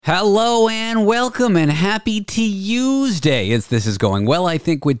Hello and welcome and happy Tuesday. This is Going Well, I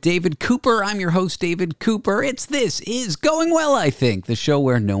Think, with David Cooper. I'm your host, David Cooper. This is Going Well, I Think, the show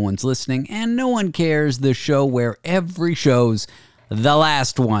where no one's listening and no one cares, the show where every show's the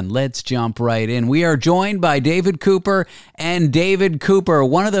last one. Let's jump right in. We are joined by David Cooper and David Cooper.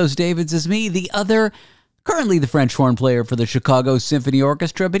 One of those Davids is me, the other currently the French horn player for the Chicago Symphony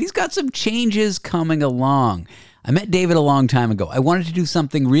Orchestra, but he's got some changes coming along. I met David a long time ago. I wanted to do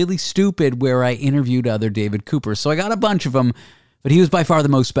something really stupid where I interviewed other David Coopers. So I got a bunch of them, but he was by far the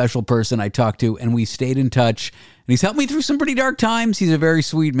most special person I talked to, and we stayed in touch. And he's helped me through some pretty dark times. He's a very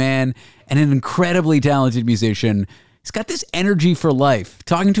sweet man and an incredibly talented musician. He's got this energy for life.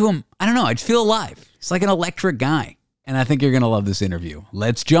 Talking to him, I don't know, I just feel alive. He's like an electric guy. And I think you're going to love this interview.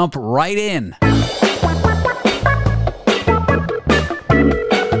 Let's jump right in.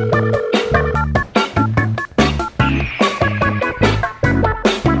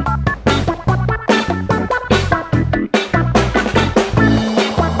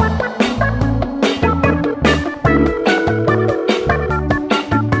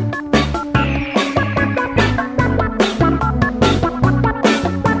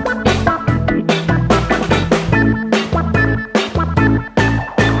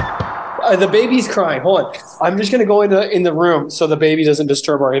 The baby's crying. Hold on. I'm just gonna go in the room so the baby doesn't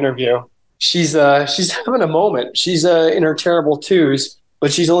disturb our interview. She's having a moment. She's in her terrible twos,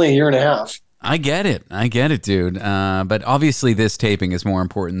 but she's only a year and a half. I get it, dude. But obviously, this taping is more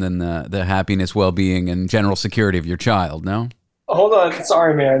important than the happiness, well-being, and general security of your child. No. Hold on.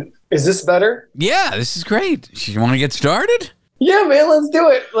 Sorry, man. Is this better? Yeah, this is great. You want to get started? Yeah, man. Let's do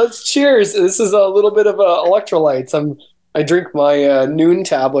it. Let's cheers. This is a little bit of electrolytes. I drink my noon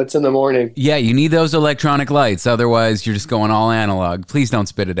tablets in the morning. Yeah, you need those electronic lights. Otherwise, you're just going all analog. Please don't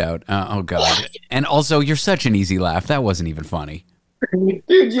spit it out. Oh, God. And also, you're such an easy laugh. That wasn't even funny.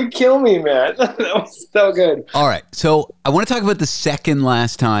 Dude, you kill me, man. That was so good. All right. So I want to talk about the second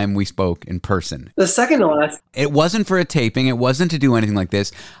last time we spoke in person. The second to last? It wasn't for a taping. It wasn't to do anything like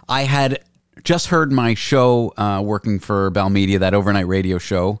this. I had just heard my show working for Bell Media, that overnight radio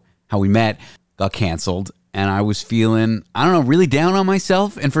show, How We Met, got canceled. And I was feeling, I don't know, really down on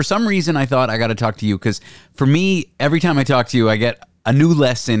myself. And for some reason, I thought I got to talk to you because for me, every time I talk to you, I get a new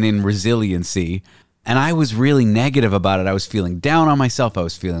lesson in resiliency. And I was really negative about it. I was feeling down on myself. I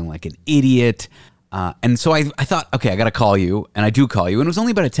was feeling like an idiot. And so I thought, okay, I got to call you. And I do call you. And it was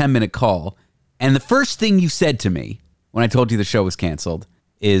only about a 10-minute call. And the first thing you said to me when I told you the show was canceled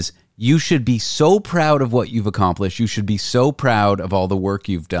is, you should be so proud of what you've accomplished. You should be so proud of all the work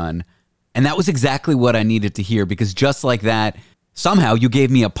you've done. And that was exactly what I needed to hear, because just like that, somehow you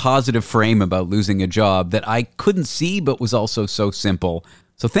gave me a positive frame about losing a job that I couldn't see, but was also so simple.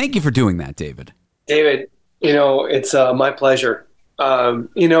 So thank you for doing that, David. David, it's my pleasure.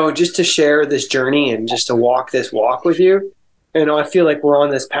 Just to share this journey and just to walk this walk with you. I feel like we're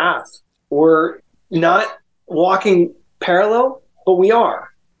on this path. We're not walking parallel, but we are.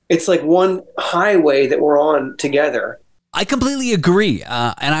 It's like one highway that we're on together. I completely agree,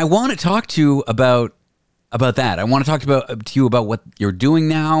 and I want to talk to you about that. I want to talk to you about what you're doing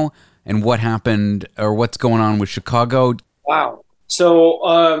now and what happened or what's going on with Chicago. Wow.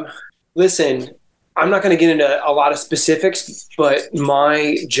 So, listen, I'm not going to get into a lot of specifics, but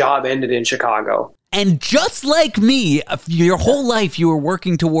my job ended in Chicago. And just like me, your whole life you were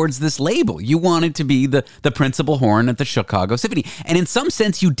working towards this label. You wanted to be the principal horn at the Chicago Symphony. And in some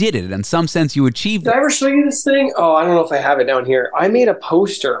sense, you did it. In some sense, you achieved it. Did I ever show you this thing? Oh, I don't know if I have it down here. I made a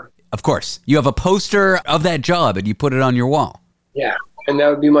poster. Of course. You have a poster of that job, and you put it on your wall. Yeah, and that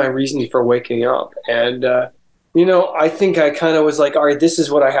would be my reason for waking up. And, I think I kind of was like, all right, this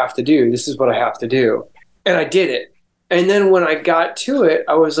is what I have to do. This is what I have to do. And I did it. And then when I got to it,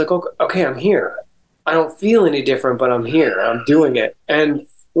 I was like, okay, I'm here. I don't feel any different, but I'm here. I'm doing it. And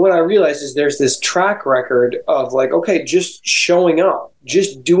what I realized is there's this track record of like, okay, just showing up,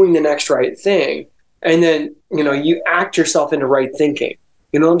 just doing the next right thing. And then, you act yourself into right thinking.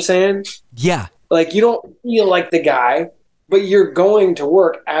 You know what I'm saying? Yeah. Like you don't feel like the guy, but you're going to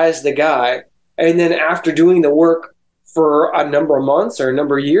work as the guy. And then after doing the work for a number of months or a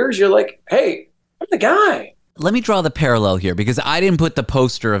number of years, you're like, hey, I'm the guy. Let me draw the parallel here, because I didn't put the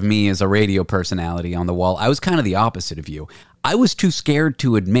poster of me as a radio personality on the wall. I was kind of the opposite of you. I was too scared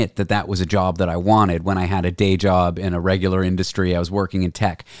to admit that that was a job that I wanted when I had a day job in a regular industry. I was working in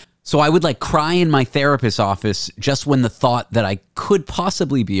tech. So I would cry in my therapist's office just when the thought that I could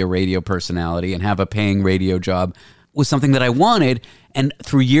possibly be a radio personality and have a paying radio job was something that I wanted. And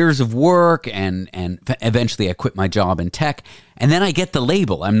through years of work and eventually I quit my job in tech. And then I get the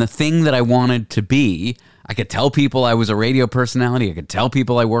label. I'm the thing that I wanted to be. I could tell people I was a radio personality. I could tell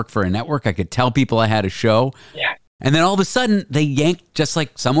people I worked for a network. I could tell people I had a show. Yeah. And then all of a sudden, they yanked, just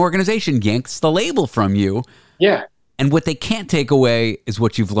like some organization yanks the label from you. Yeah. And what they can't take away is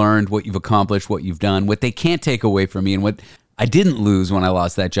what you've learned, what you've accomplished, what you've done. What they can't take away from me, and what I didn't lose when I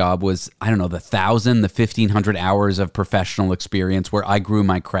lost that job was, the 1,500 hours of professional experience where I grew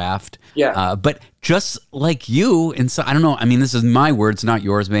my craft. Yeah. But just like you, and so I don't know, I mean, this is my words, not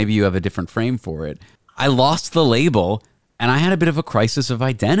yours. Maybe you have a different frame for it. I lost the label, and I had a bit of a crisis of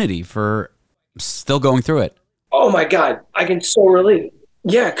identity for still going through it. Oh my God, I can so relate.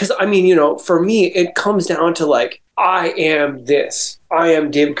 Yeah, because I mean, for me, it comes down to like, I am this. I am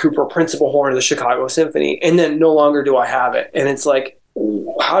David Cooper, principal horn of the Chicago Symphony, and then no longer do I have it. And it's like,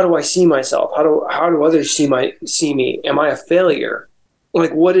 how do I see myself? How do others see me? Am I a failure?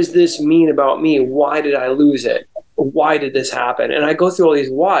 Like, what does this mean about me? Why did I lose it? Why did this happen? And I go through all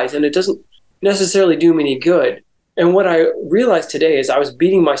these whys, and it doesn't necessarily do me any good. And what I realized today is I was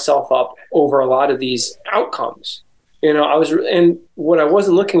beating myself up over a lot of these outcomes. And what I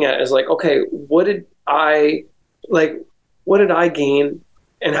wasn't looking at is like, okay, what did I gain,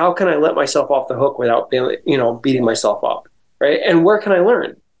 and how can I let myself off the hook without beating myself up, right? And where can I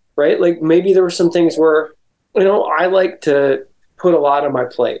learn, right? Like maybe there were some things where, I like to put a lot on my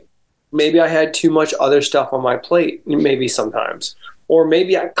plate. Maybe I had too much other stuff on my plate, maybe sometimes. Or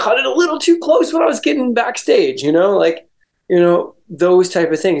maybe I cut it a little too close when I was getting backstage, those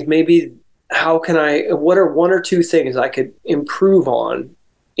type of things. Maybe what are one or two things I could improve on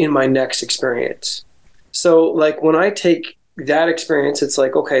in my next experience? So like when I take that experience, it's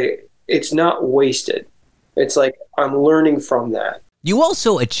like, okay, it's not wasted. It's like I'm learning from that. You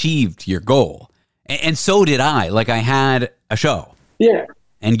also achieved your goal. And so did I. Like I had a show. Yeah.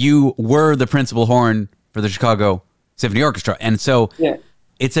 And you were the principal horn for the Chicago Symphony Orchestra. And so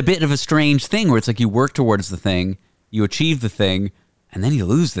it's a bit of a strange thing where it's like you work towards the thing, you achieve the thing, and then you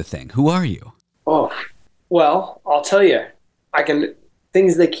lose the thing. Who are you? Oh, well, I'll tell you,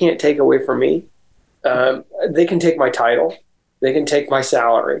 things they can't take away from me. They can take my title, they can take my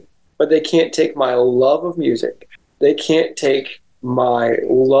salary, but they can't take my love of music. They can't take my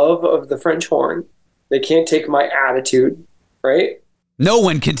love of the French horn. They can't take my attitude, right? No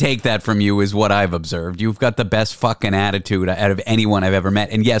one can take that from you is what I've observed. You've got the best fucking attitude out of anyone I've ever met.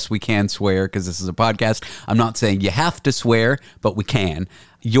 And yes, we can swear because this is a podcast. I'm not saying you have to swear, but we can.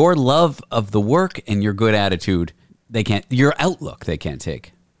 Your love of the work and your good attitude, your outlook, they can't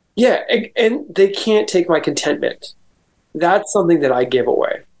take. Yeah, and they can't take my contentment. That's something that I give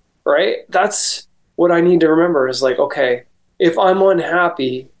away, right? That's what I need to remember is like, okay, if I'm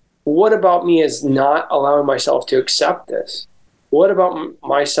unhappy, what about me is not allowing myself to accept this? What about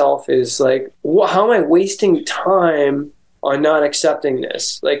myself is like, how am I wasting time on not accepting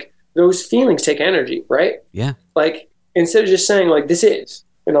this? Like those feelings take energy, right? Yeah. Like instead of just saying like, this is,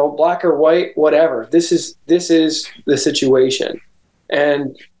 black or white, whatever, this is the situation.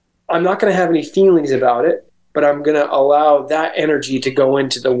 And I'm not going to have any feelings about it, but I'm going to allow that energy to go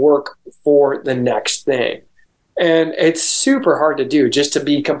into the work for the next thing. And it's super hard to do, just to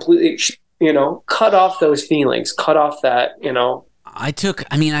be completely, cut off those feelings, cut off that, I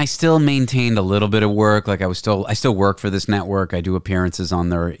still maintained a little bit of work. Like I still work for this network. I do appearances on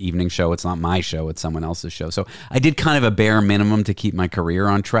their evening show. It's not my show, it's someone else's show. So I did kind of a bare minimum to keep my career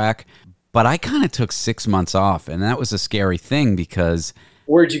on track, but I kind of took 6 months off, and that was a scary thing because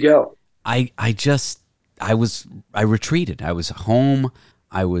where'd you go? I retreated. I was home.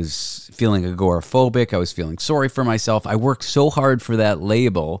 I was feeling agoraphobic. I was feeling sorry for myself. I worked so hard for that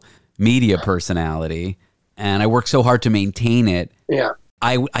label, media personality, and I worked so hard to maintain it. Yeah.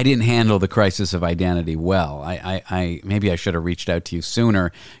 I didn't handle the crisis of identity well. I maybe I should have reached out to you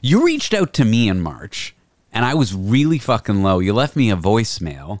sooner. You reached out to me in March, and I was really fucking low. You left me a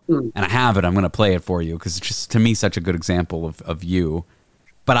voicemail, and I have it. I'm going to play it for you because it's just, to me, such a good example of you.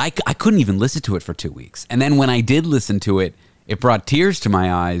 But I couldn't even listen to it for 2 weeks. And then when I did listen to it, it brought tears to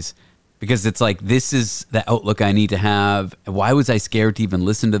my eyes because it's like, this is the outlook I need to have. Why was I scared to even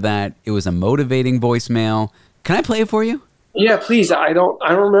listen to that? It was a motivating voicemail. Can I play it for you? Yeah, please. I don't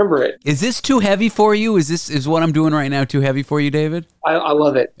remember it. Is this too heavy for you? Is what I'm doing right now too heavy for you, David? I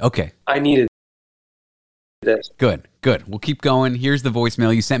love it. Okay. I needed this. Good. We'll keep going. Here's the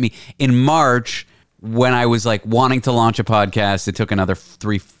voicemail you sent me in March when I was like wanting to launch a podcast. It took another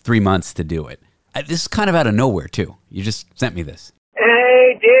three months to do it. This is kind of out of nowhere too. You just sent me this.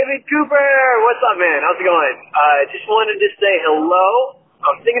 Hey, David Cooper. What's up, man? How's it going? Just wanted to say hello.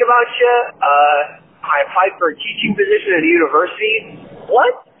 I'm thinking about you. I applied for a teaching position at a university.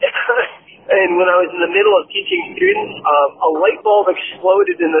 What? And when I was in the middle of teaching students, a light bulb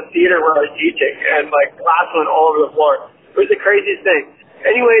exploded in the theater where I was teaching, and my glass went all over the floor. It was the craziest thing.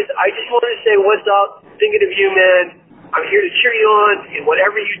 Anyways, I just wanted to say, what's up? Thinking of you, man. I'm here to cheer you on in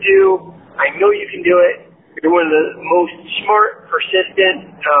whatever you do. I know you can do it. You're one of the most smart,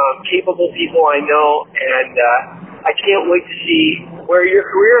 persistent, capable people I know, and I can't wait to see where your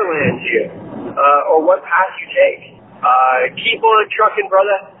career lands you, or what path you take. Keep on trucking,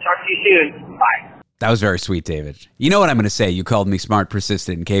 brother. Talk to you soon. Bye. That was very sweet, David. You know what I'm going to say? You called me smart,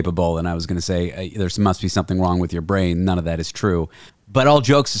 persistent, and capable, and I was going to say there must be something wrong with your brain. None of that is true. But all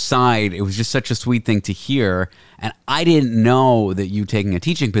jokes aside, it was just such a sweet thing to hear, and I didn't know that you taking a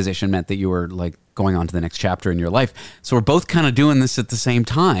teaching position meant that you were like going on to the next chapter in your life. So we're both kind of doing this at the same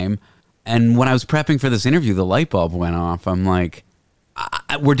time, and when I was prepping for this interview, the light bulb went off. I'm like,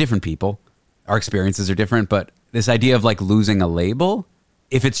 we're different people. Our experiences are different, but this idea of like losing a label,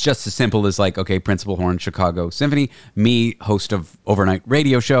 if it's just as simple as like, okay, principal horn, Chicago Symphony, me, host of overnight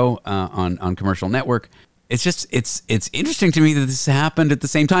radio show on commercial network, it's just, it's interesting to me that this happened at the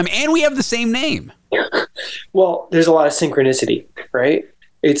same time, and we have the same name. Well, there's a lot of synchronicity, right?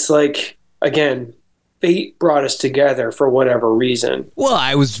 It's like, again, fate brought us together for whatever reason. Well,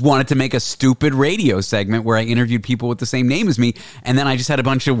 I wanted to make a stupid radio segment where I interviewed people with the same name as me, and then I just had a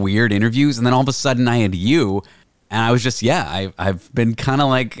bunch of weird interviews, and then all of a sudden I had you, and I was just, I've been kind of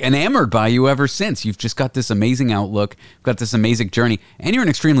like enamored by you ever since. You've just got this amazing outlook, got this amazing journey, and you're an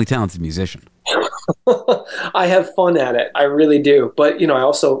extremely talented musician. I have fun at it. I really do. But, I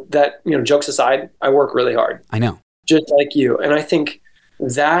also, jokes aside, I work really hard. I know. Just like you. And I think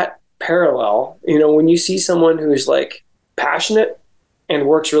that parallel, when you see someone who's like passionate and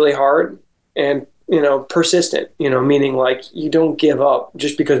works really hard and, persistent, meaning like you don't give up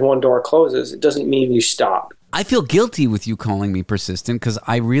just because one door closes. It doesn't mean you stop. I feel guilty with you calling me persistent because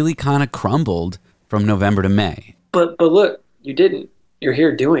I really kind of crumbled from November to May. But look, you didn't. You're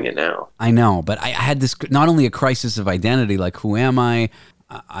here doing it now. I know, but I had this, not only a crisis of identity, like who am I?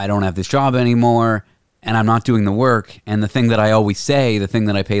 I don't have this job anymore, and I'm not doing the work. And the thing that I always say, the thing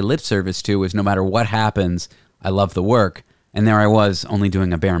that I pay lip service to is no matter what happens, I love the work. And there I was only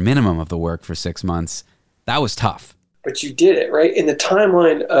doing a bare minimum of the work for 6 months. That was tough. But you did it, right? In the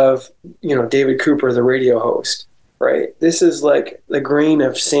timeline of, David Cooper, the radio host, right? This is like the grain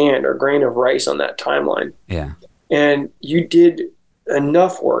of sand or grain of rice on that timeline. Yeah. And you did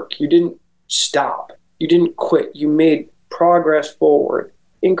enough work. You didn't stop. You didn't quit. You made progress forward,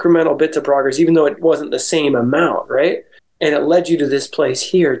 incremental bits of progress, even though it wasn't the same amount, right? And it led you to this place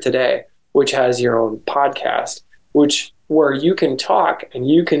here today, which has your own podcast, where you can talk and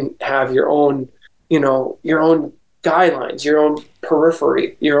you can have your own, your own guidelines, your own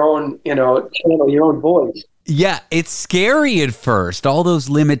periphery, your own, channel, your own voice. Yeah, it's scary at first. All those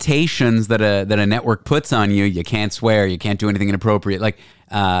limitations that a network puts on you. You can't swear. You can't do anything inappropriate. Like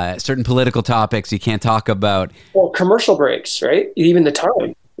certain political topics you can't talk about. Well, commercial breaks, right? Even the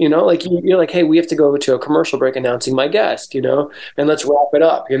time. Like you're like, hey, we have to go to a commercial break announcing my guest, and let's wrap it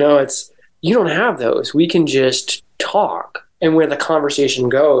up. It's you don't have those. We can just talk and where the conversation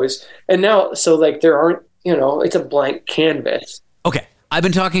goes. And now, so like there aren't, it's a blank canvas. Okay. I've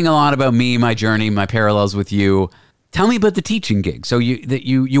been talking a lot about me, my journey, my parallels with you. Tell me about the teaching gig. So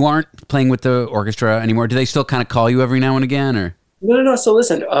you aren't playing with the orchestra anymore. Do they still kind of call you every now and again, or? No. So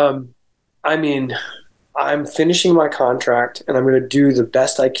listen, I'm finishing my contract, and I'm going to do the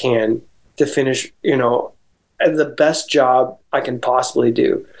best I can to finish, the best job I can possibly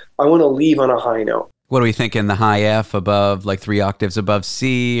do. I want to leave on a high note. What are we thinking? The high F above, like 3 octaves above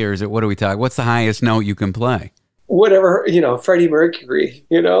C, or is it? What are we talking? What's the highest note you can play? Whatever, Freddie Mercury,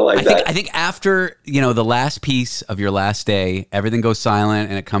 I think after, the last piece of your last day, everything goes silent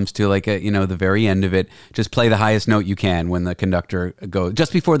and it comes to like the very end of it. Just play the highest note you can when the conductor goes,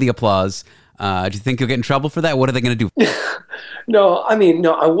 just before the applause. Do you think you'll get in trouble for that? What are they going to do? No.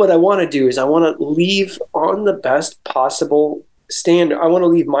 What I want to do is I want to leave on the best possible standard. I want to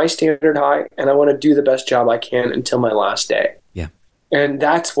leave my standard high, and I want to do the best job I can until my last day. Yeah. And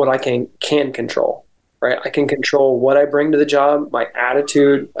that's what I can control. Right, I can control what I bring to the job, my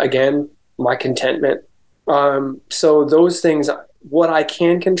attitude, again, my contentment. So those things, what I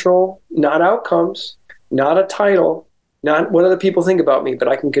can control, not outcomes, not a title, not what other people think about me, but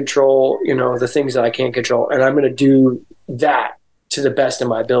I can control, the things that I can't control. And I'm going to do that to the best of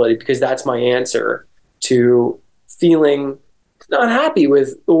my ability, because that's my answer to feeling not happy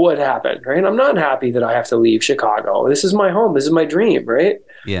with what happened, right? I'm not happy that I have to leave Chicago. This is my home. This is my dream, right?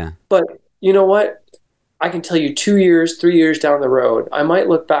 Yeah. But you know what? I can tell you 2 years, 3 years down the road, I might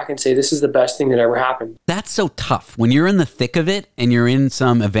look back and say, this is the best thing that ever happened. That's so tough. When you're in the thick of it and you're in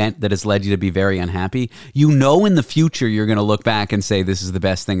some event that has led you to be very unhappy, you know in the future you're going to look back and say, this is the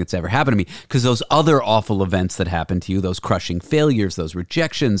best thing that's ever happened to me. Because those other awful events that happened to you, those crushing failures, those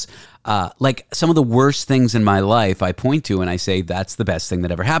rejections, like some of the worst things in my life, I point to and I say, that's the best thing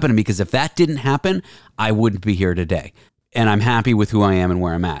that ever happened to me. Because if that didn't happen, I wouldn't be here today. And I'm happy with who I am and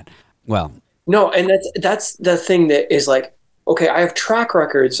where I'm at. Well, no, and that's the thing that is like, okay, I have track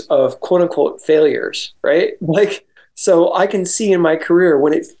records of quote unquote failures, right? Like, so I can see in my career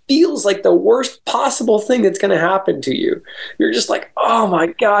when it feels like the worst possible thing that's going to happen to you. You're just like, oh my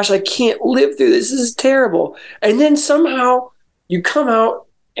gosh, I can't live through this. This is terrible. And then somehow you come out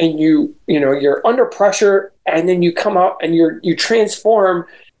and you're under pressure, and then you come out and you transform,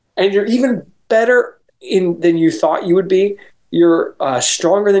 and you're even better than you thought you would be. You're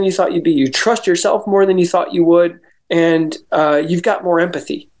stronger than you thought you'd be. You trust yourself more than you thought you would. And you've got more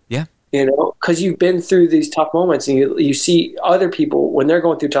empathy. Yeah. Because you've been through these tough moments, and you see other people when they're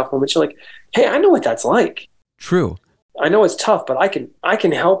going through tough moments. You're like, hey, I know what that's like. True. I know it's tough, but I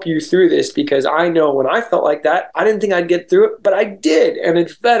can help you through this, because I know when I felt like that, I didn't think I'd get through it, but I did, and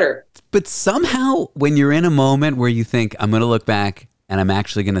it's better. But somehow when you're in a moment where you think, I'm going to look back and I'm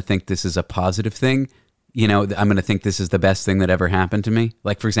actually going to think this is a positive thing, I'm going to think this is the best thing that ever happened to me.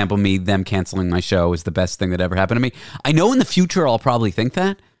 Like, for example, them canceling my show is the best thing that ever happened to me. I know in the future I'll probably think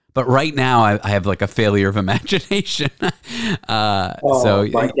that, but right now I have like a failure of imagination. So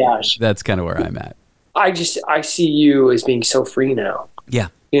my gosh. That's kind of where I'm at. I see you as being so free now. Yeah.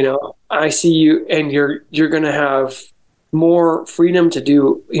 I see you, and you're going to have more freedom to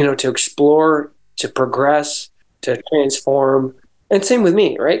do, to explore, to progress, to transform. And same with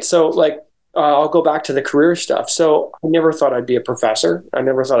me, right? So like, I'll go back to the career stuff. So I never thought I'd be a professor. I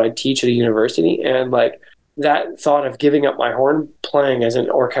never thought I'd teach at a university. And like that thought of giving up my horn playing as an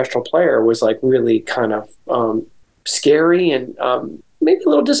orchestral player was like really kind of scary and maybe a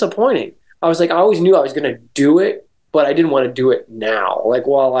little disappointing. I was like, I always knew I was going to do it, but I didn't want to do it now. Like,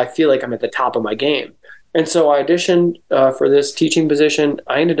 while I feel like I'm at the top of my game. And so I auditioned for this teaching position.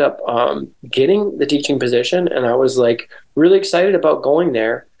 I ended up getting the teaching position, and I was like really excited about going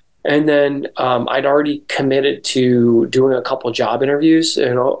there. And then I'd already committed to doing a couple job interviews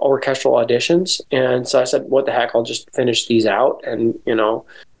and orchestral auditions. And so I said, what the heck, I'll just finish these out. And,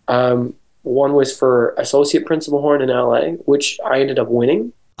 one was for associate principal horn in LA, which I ended up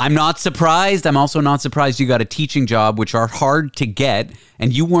winning. I'm not surprised. I'm also not surprised you got a teaching job, which are hard to get,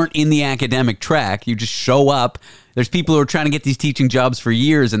 and you weren't in the academic track. You just show up. There's people who are trying to get these teaching jobs for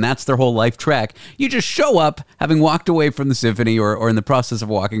years, and that's their whole life track. You just show up, having walked away from the symphony or in the process of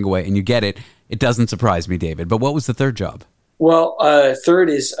walking away, and you get it. It doesn't surprise me, David. But what was the third job? Well, third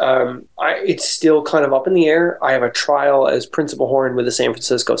is it's still kind of up in the air. I have a trial as principal horn with the San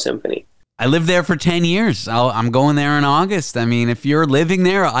Francisco Symphony. I lived there for 10 years. I'm going there in August. I mean, if you're living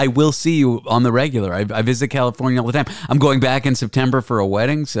there, I will see you on the regular. I visit California all the time. I'm going back in September for a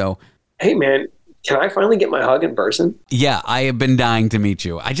wedding, so... Hey, man, can I finally get my hug in person? Yeah, I have been dying to meet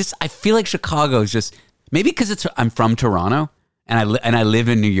you. I feel like Chicago is just... Maybe because I'm from Toronto, and I live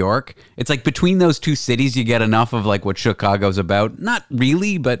in New York. It's like between those two cities, you get enough of like what Chicago's about. Not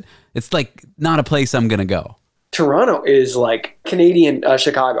really, but it's like not a place I'm going to go. Toronto is like Canadian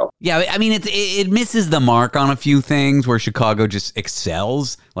Chicago. Yeah, I mean, it misses the mark on a few things where Chicago just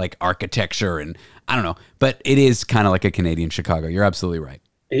excels, like architecture and I don't know. But it is kind of like a Canadian Chicago. You're absolutely right.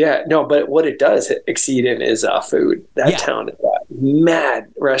 Yeah, no, but what it does exceed in is food. That town has got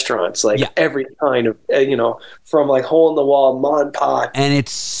mad restaurants, like every kind of, from like hole in the wall, mon pot. And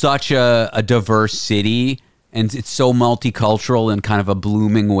it's such a diverse city. And it's so multicultural in kind of a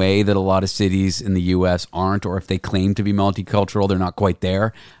blooming way that a lot of cities in the U.S. aren't, or if they claim to be multicultural, they're not quite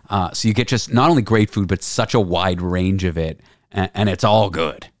there. So you get just not only great food, but such a wide range of it, and it's all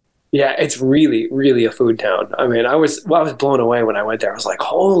good. Yeah, it's really, really a food town. I mean, I was blown away when I went there. I was like,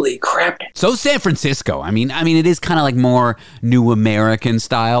 holy crap. So San Francisco, I mean, it is kind of like more new American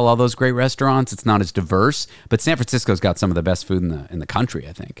style, all those great restaurants. It's not as diverse, but San Francisco's got some of the best food in the country,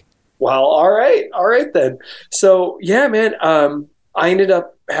 I think. Well, all right then. So yeah, man, I ended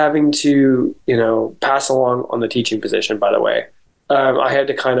up having to, pass along on the teaching position, by the way. I had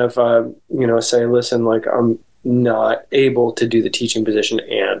to kind of, say, listen, like I'm not able to do the teaching position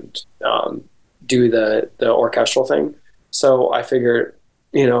and do the orchestral thing. So I figured,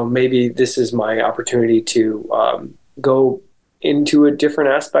 maybe this is my opportunity to go into a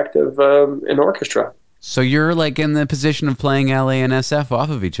different aspect of an orchestra. So you're like in the position of playing LA and SF off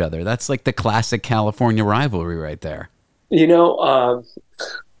of each other. That's like the classic California rivalry right there.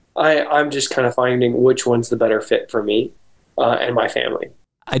 I'm just kind of finding which one's the better fit for me and my family.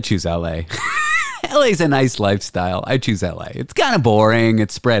 I choose LA. LA's a nice lifestyle. I choose LA. It's kind of boring.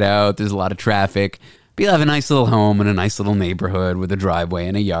 It's spread out. There's a lot of traffic. But you'll have a nice little home in a nice little neighborhood with a driveway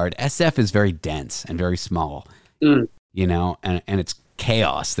and a yard. SF is very dense and very small, you know, and it's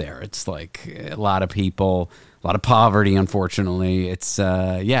chaos there. It's like a lot of people, a lot of poverty, unfortunately. It's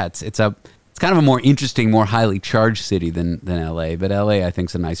it's kind of a more interesting, more highly charged city than LA. But LA, I think,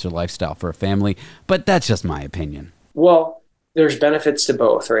 is a nicer lifestyle for a family. But that's just my opinion. Well, there's benefits to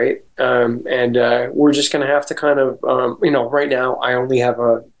both, right? And we're just going to have to kind of, right now I only have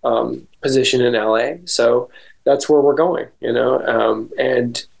a position in LA, so that's where we're going,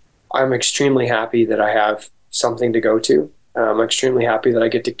 and I'm extremely happy that I have something to go to. I'm extremely happy that I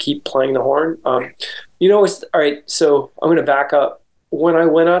get to keep playing the horn. It's all right. So I'm going to back up. When I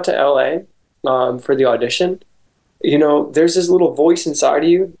went out to LA for the audition, there's this little voice inside of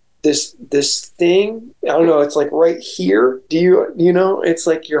you. This thing, I don't know, it's like right here. It's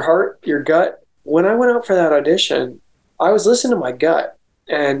like your heart, your gut. When I went out for that audition, I was listening to my gut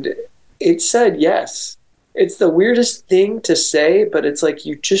and it said yes. It's the weirdest thing to say, but it's like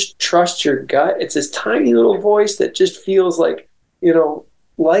you just trust your gut. It's this tiny little voice that just feels like,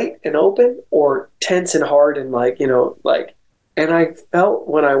 light and open or tense and hard and and I felt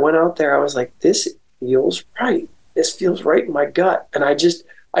when I went out there, I was like, this feels right. This feels right in my gut. And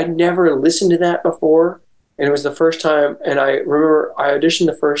I'd never listened to that before, and it was the first time. And I remember I auditioned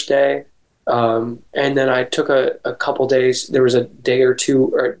the first day, and then I took a couple days. There was a day or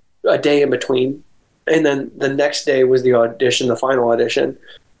two, or a day in between, and then the next day was the audition, the final audition,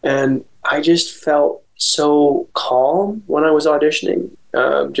 and I just felt so calm when I was auditioning.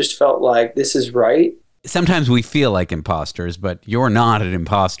 Just felt like this is right. Sometimes we feel like imposters, but you're not an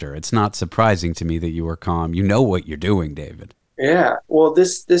imposter. It's not surprising to me that you were calm. You know what you're doing, David. Yeah, well,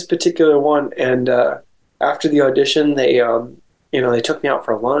 this particular one, and after the audition, they took me out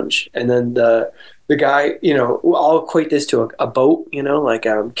for lunch, and then the guy, I'll equate this to a boat, like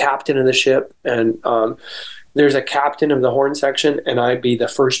captain of the ship, and there's a captain of the horn section, and I'd be the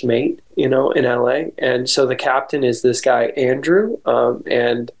first mate, in LA, and so the captain is this guy Andrew,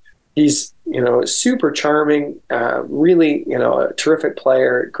 and he's super charming, really a terrific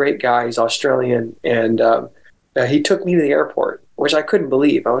player, great guy. He's Australian, and he took me to the airport, which I couldn't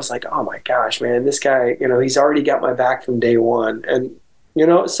believe. I was like, oh my gosh, man, this guy, he's already got my back from day one. And,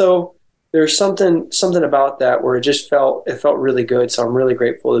 so there's something about that where it felt really good. So I'm really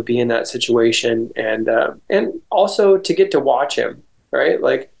grateful to be in that situation and also to get to watch him, right?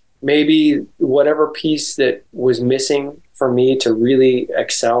 Like maybe whatever piece that was missing for me to really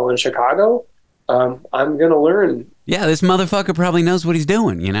excel in Chicago, I'm going to learn. Yeah, this motherfucker probably knows what he's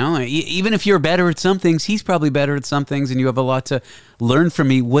doing, Even if you're better at some things, he's probably better at some things, and you have a lot to learn from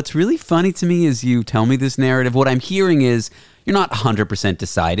me. What's really funny to me is you tell me this narrative. What I'm hearing is you're not 100%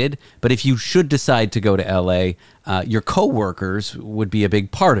 decided, but if you should decide to go to LA, your coworkers would be a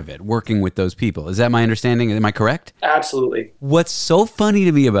big part of it, working with those people. Is that my understanding? Am I correct? Absolutely. What's so funny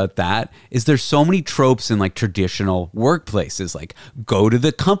to me about that is there's so many tropes in like traditional workplaces, like go to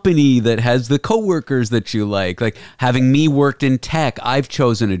the company that has the coworkers that you like having me worked in tech, I've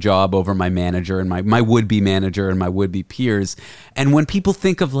chosen a job over my manager and my would-be manager and my would-be peers. And when people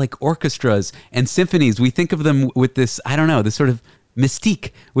think of like orchestras and symphonies, we think of them with this, I don't know, this sort of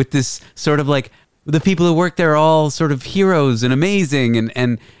mystique, with this sort of like the people who work there are all sort of heroes and amazing.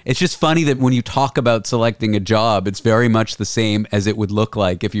 And it's just funny that when you talk about selecting a job, it's very much the same as it would look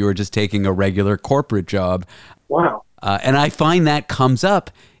like if you were just taking a regular corporate job. Wow. And I find that comes up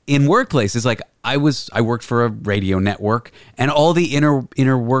in workplaces. Like I worked for a radio network, and all the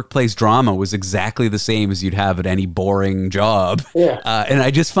inner workplace drama was exactly the same as you'd have at any boring job. Yeah. And I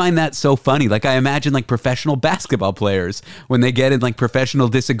just find that so funny. Like I imagine like professional basketball players when they get in like professional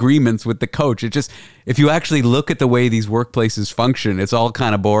disagreements with the coach. It just, if you actually look at the way these workplaces function, it's all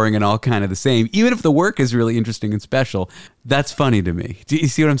kind of boring and all kind of the same. Even if the work is really interesting and special, that's funny to me. Do you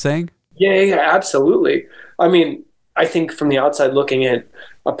see what I'm saying? Yeah, absolutely. I mean, I think from the outside looking in,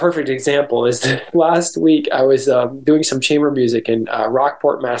 a perfect example is that last week I was doing some chamber music in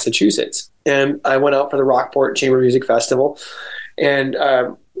Rockport, Massachusetts. And I went out for the Rockport Chamber Music Festival. And,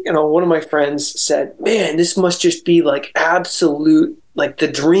 one of my friends said, man, this must just be like absolute, like the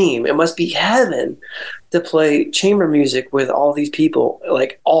dream. It must be heaven to play chamber music with all these people,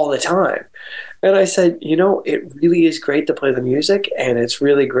 like all the time. And I said, it really is great to play the music. And it's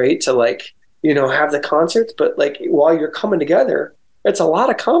really great to have the concerts. But like while you're coming together, it's a lot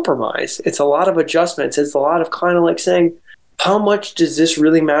of compromise. It's a lot of adjustments. It's a lot of kind of like saying, how much does this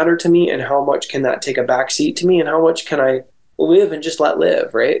really matter to me? And how much can that take a back seat to me? And how much can I live and just let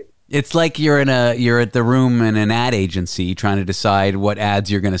live, right? It's like you're at the room in an ad agency trying to decide what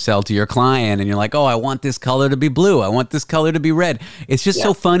ads you're going to sell to your client, and you're like, oh, I want this color to be blue, I want this color to be red. It's just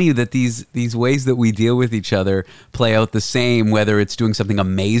so funny that these ways that we deal with each other play out the same, whether it's doing something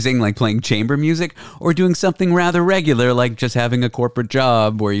amazing like playing chamber music or doing something rather regular like just having a corporate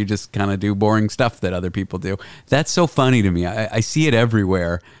job where you just kind of do boring stuff that other people do. That's so funny to me. I see it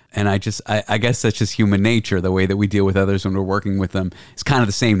everywhere. And I guess that's just human nature. The way that we deal with others when we're working with them is kind of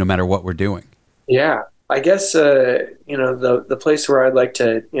the same no matter what we're doing. Yeah. I guess, the place where I'd like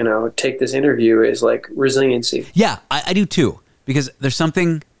to, take this interview is like resiliency. Yeah, I do too. Because there's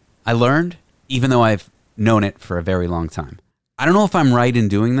something I learned, even though I've known it for a very long time. I don't know if I'm right in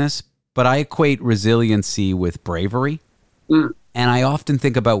doing this, but I equate resiliency with bravery. And I often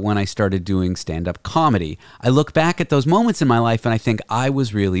think about when I started doing stand-up comedy. I look back at those moments in my life and I think I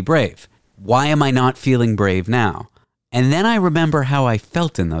was really brave. Why am I not feeling brave now? And then I remember how I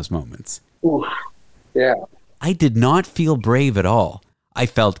felt in those moments. Oof. Yeah. I did not feel brave at all. I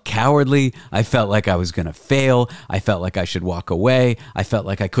felt cowardly. I felt like I was going to fail. I felt like I should walk away. I felt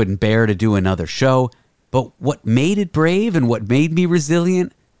like I couldn't bear to do another show. But what made it brave and what made me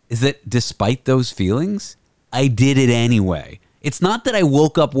resilient is that despite those feelings, I did it anyway. It's not that I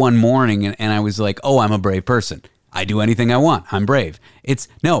woke up one morning and I was like, oh, I'm a brave person. I do anything I want. I'm brave.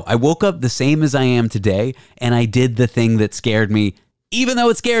 No, I woke up the same as I am today and I did the thing that scared me, even though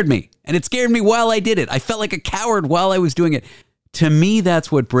it scared me. And it scared me while I did it. I felt like a coward while I was doing it. To me,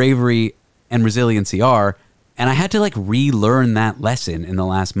 that's what bravery and resiliency are. And I had to like relearn that lesson in the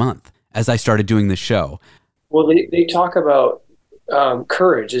last month as I started doing this show. Well, they talk about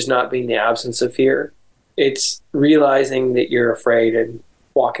courage is not being the absence of fear. It's realizing that you're afraid and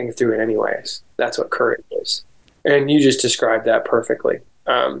walking through it anyways. That's what courage is. And you just described that perfectly.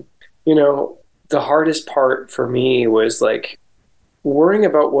 The hardest part for me was like worrying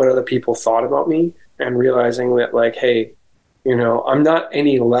about what other people thought about me and realizing that like, hey, I'm not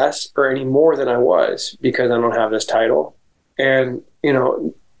any less or any more than I was because I don't have this title. And,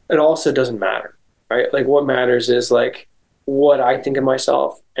 it also doesn't matter, right? Like what matters is like what I think of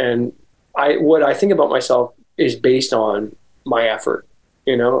myself, and what I think about myself is based on my effort.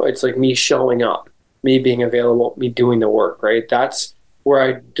 It's like me showing up, me being available, me doing the work, right? That's where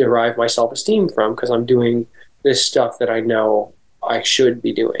I derive my self-esteem from, because I'm doing this stuff that I know I should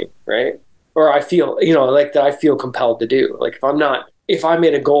be doing, right? Or I feel, like that I feel compelled to do. Like if I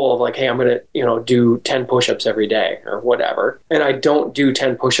made a goal of like, hey, I'm going to, do 10 push-ups every day or whatever, and I don't do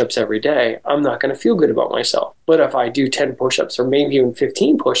 10 push-ups every day, I'm not going to feel good about myself. But if I do 10 push-ups or maybe even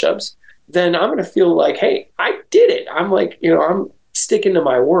 15 push-ups, then I'm going to feel like, hey, I did it. I'm like, I'm sticking to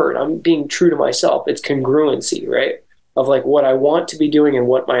my word. I'm being true to myself. It's congruency, right? Of like what I want to be doing and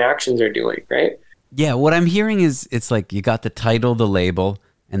what my actions are doing, right? Yeah, what I'm hearing is it's like you got the title, the label,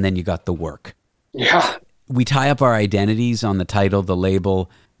 and then you got the work. Yeah. We tie up our identities on the title, the label,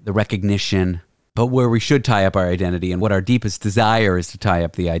 the recognition, but where we should tie up our identity and what our deepest desire is to tie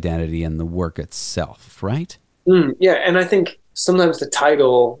up the identity and the work itself, right? Yeah, and I think sometimes the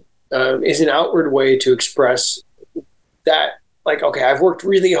title is an outward way to express that, like, okay, I've worked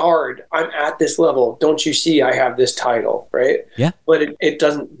really hard. I'm at this level. Don't you see I have this title, right? Yeah. But it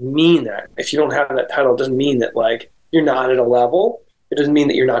doesn't mean that. If you don't have that title, it doesn't mean that, like, you're not at a level. It doesn't mean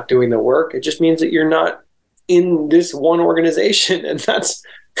that you're not doing the work. It just means that you're not in this one organization, and that's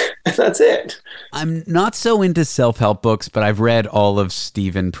it. I'm not so into self-help books, but I've read all of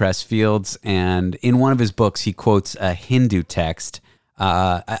Stephen Pressfield's, and in one of his books, he quotes a Hindu text.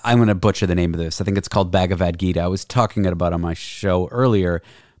 I'm going to butcher the name of this. I think it's called Bhagavad Gita. I was talking about it on my show earlier,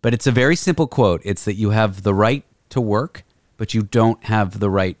 but it's a very simple quote. It's that you have the right to work, but you don't have the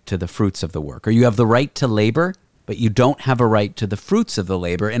right to the fruits of the work. Or you have the right to labor, but you don't have a right to the fruits of the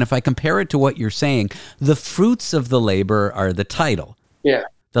labor. And if I compare it to what you're saying, the fruits of the labor are the title. Yeah.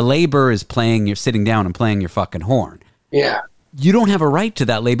 The labor is you're sitting down and playing your fucking horn. Yeah. You don't have a right to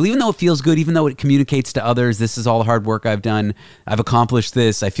that label, even though it feels good, even though it communicates to others, this is all the hard work I've done, I've accomplished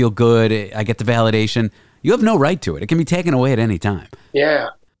this, I feel good, I get the validation. You have no right to it. It can be taken away at any time.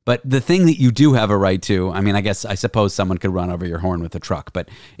 Yeah. But the thing that you do have a right to, I suppose someone could run over your horn with a truck, but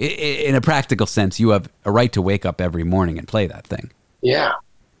in a practical sense, you have a right to wake up every morning and play that thing. Yeah.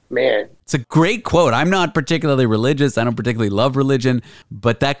 Man. It's a great quote. I'm not particularly religious. I don't particularly love religion,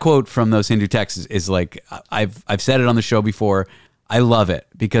 but that quote from those Hindu texts is like, I've said it on the show before. I love it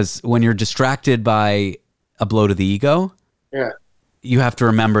because when you're distracted by a blow to the ego, you have to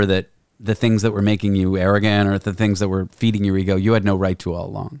remember that the things that were making you arrogant or the things that were feeding your ego, you had no right to all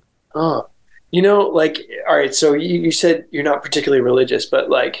along. Oh, all right. So you said you're not particularly religious, but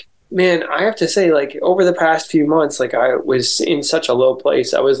like, man, I have to say, like, over the past few months, like, I was in such a low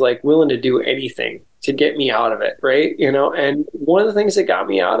place. I was like willing to do anything to get me out of it, right? And one of the things that got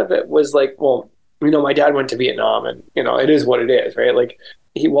me out of it was like, well, my dad went to Vietnam, and it is what it is, right? Like,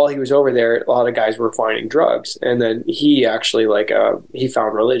 while he was over there, a lot of guys were finding drugs, and then he actually he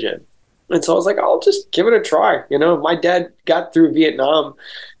found religion. And so I was like, I'll just give it a try. My dad got through Vietnam,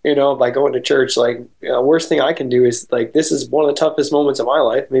 by going to church. Like, worst thing I can do is, like, this is one of the toughest moments of my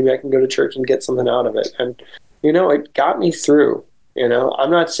life. Maybe I can go to church and get something out of it. And, it got me through. I'm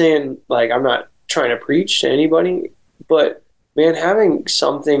not saying, like, I'm not trying to preach to anybody, but man, having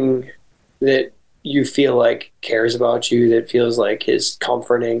something that you feel like cares about you, that feels like is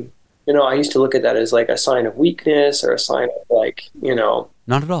comforting. I used to look at that as like a sign of weakness or a sign of like, Not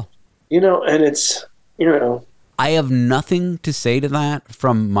at all. And it's, I have nothing to say to that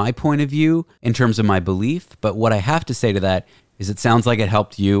from my point of view in terms of my belief. But what I have to say to that is it sounds like it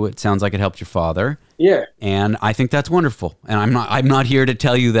helped you. It sounds like it helped your father. Yeah. And I think that's wonderful. And I'm not here to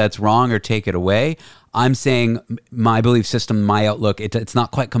tell you that's wrong or take it away. I'm saying my belief system, my outlook, it's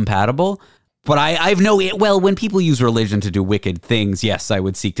not quite compatible. But when people use religion to do wicked things, yes, I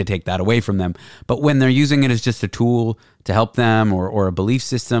would seek to take that away from them. But when they're using it as just a tool to help them or a belief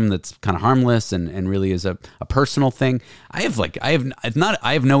system that's kind of harmless and really is a personal thing, I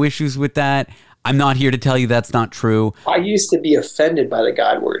have no issues with that. I'm not here to tell you that's not true. I used to be offended by the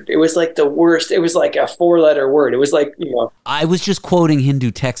God word. It was like the worst. It was like a 4-letter word. It was like, I was just quoting Hindu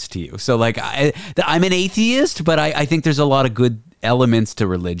text to you. So like I'm an atheist, but I think there's a lot of good elements to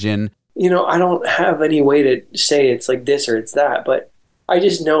religion. I don't have any way to say it's like this or it's that, but I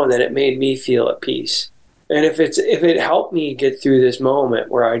just know that it made me feel at peace. And if it helped me get through this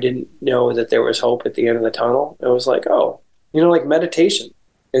moment where I didn't know that there was hope at the end of the tunnel, it was like, like meditation.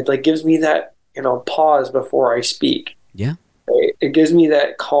 It like gives me that, pause before I speak. Yeah. It gives me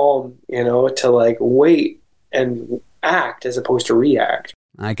that calm, to like wait and act as opposed to react.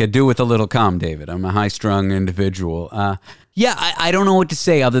 I could do with a little calm, David. I'm a high-strung individual. I don't know what to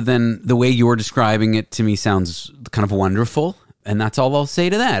say other than the way you're describing it to me sounds kind of wonderful. And that's all I'll say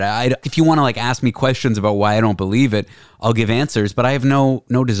to that. If you want to like ask me questions about why I don't believe it, I'll give answers. But I have no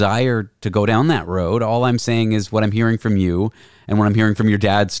desire to go down that road. All I'm saying is what I'm hearing from you and what I'm hearing from your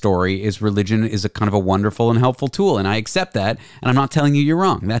dad's story is religion is a kind of a wonderful and helpful tool. And I accept that. And I'm not telling you you're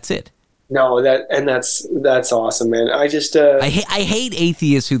wrong. That's it. No, that's awesome, man. I just I hate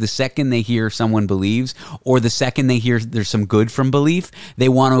atheists who the second they hear someone believes or the second they hear there's some good from belief, they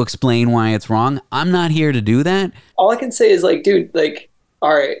want to explain why it's wrong. I'm not here to do that. All I can say is like, dude, like,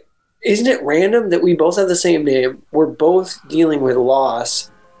 all right, isn't it random that we both have the same name? We're both dealing with loss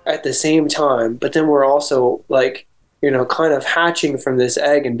at the same time, but then we're also like, kind of hatching from this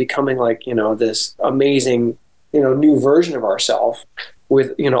egg and becoming like, this amazing, new version of ourselves.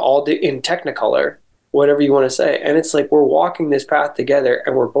 With, all in Technicolor, whatever you want to say. And it's like we're walking this path together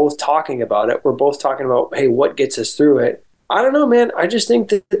and we're both talking about it. We're both talking about, hey, what gets us through it? I don't know, man. I just think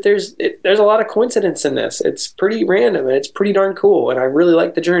that there's a lot of coincidence in this. It's pretty random and it's pretty darn cool. And I really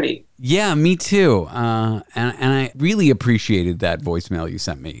like the journey. Yeah, me too. And I really appreciated that voicemail you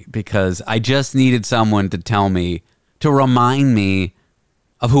sent me because I just needed someone to remind me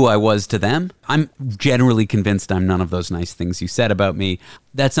of who I was to them. I'm generally convinced I'm none of those nice things you said about me.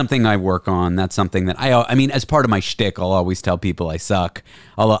 That's something I work on. That's something that I mean, as part of my shtick, I'll always tell people I suck.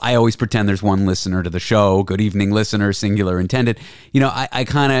 I always pretend there's one listener to the show. Good evening, listener, singular intended. I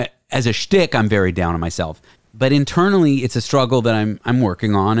kind of, as a shtick, I'm very down on myself. But internally, it's a struggle that I'm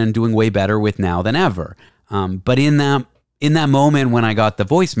working on and doing way better with now than ever. But in that moment when I got the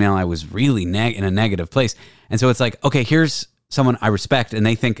voicemail, I was really in a negative place. And so it's like, okay, here's someone I respect and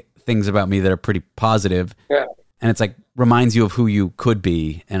they think things about me that are pretty positive. Yeah. And it's like reminds you of who you could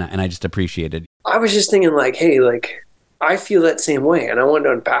be. And I just appreciate it. I was just thinking like, hey, like I feel that same way and I wanted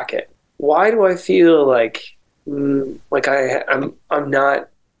to unpack it. Why do I feel like I'm not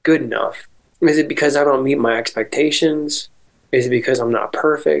good enough? Is it because I don't meet my expectations? Is it because I'm not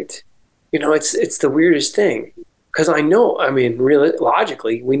perfect? It's the weirdest thing because I know, I mean, really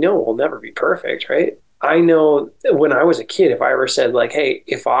logically, we know we'll never be perfect, right? I know when I was a kid, if I ever said like, hey,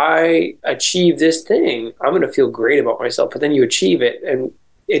 if I achieve this thing, I'm going to feel great about myself. But then you achieve it and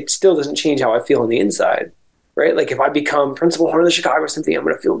it still doesn't change how I feel on the inside, right? Like if I become principal owner of the Chicago Symphony, I'm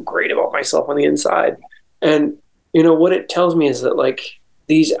going to feel great about myself on the inside. And what it tells me is that like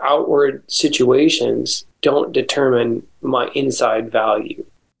these outward situations don't determine my inside value.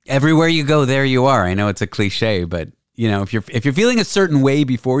 Everywhere you go, there you are. I know it's a cliche, but if you're feeling a certain way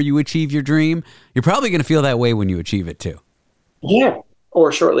before you achieve your dream, you're probably going to feel that way when you achieve it too. Yeah.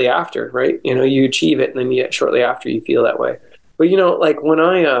 Or shortly after, right? You achieve it and then shortly after you feel that way. But like when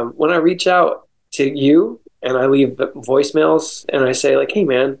I reach out to you and I leave voicemails and I say like, hey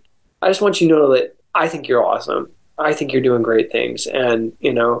man, I just want you to know that I think you're awesome. I think you're doing great things. And,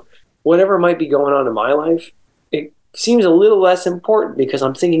 whatever might be going on in my life, it seems a little less important because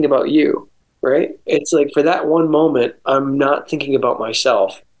I'm thinking about you, right? It's like for that one moment, I'm not thinking about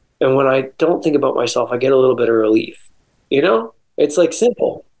myself. And when I don't think about myself, I get a little bit of relief. It's like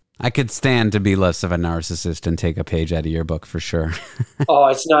simple. I could stand to be less of a narcissist and take a page out of your book for sure. Oh,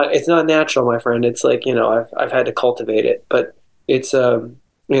 it's not natural, my friend. It's like, I've had to cultivate it, but it's, one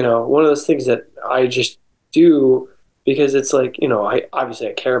of those things that I just do because it's like,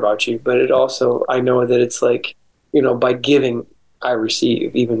 I care about you, but it also, I know that it's like, by giving, I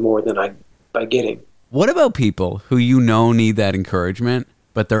receive even more than by getting. What about people who need that encouragement,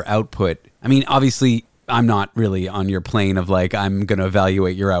 but their output, I mean, obviously I'm not really on your plane of like, I'm going to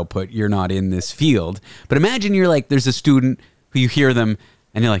evaluate your output. You're not in this field, but imagine you're like, there's a student who you hear them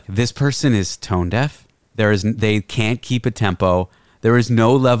and you're like, this person is tone deaf. They can't keep a tempo. There is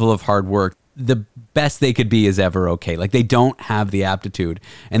no level of hard work. The best they could be is ever okay. Like they don't have the aptitude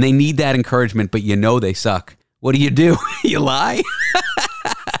and they need that encouragement, but they suck. What do? You lie?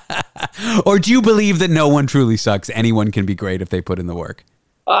 Or do you believe that no one truly sucks? Anyone can be great if they put in the work?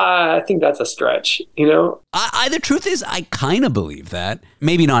 I think that's a stretch, The truth is, I kind of believe that.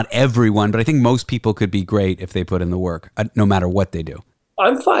 Maybe not everyone, but I think most people could be great if they put in the work, no matter what they do.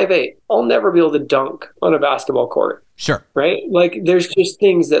 I'm 5'8". I'll never be able to dunk on a basketball court. Sure. Right? Like, there's just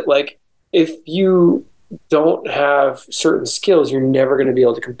things that, like, if you don't have certain skills, you're never going to be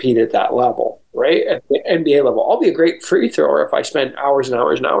able to compete at that level, right? At the NBA level. I'll be a great free thrower if I spend hours and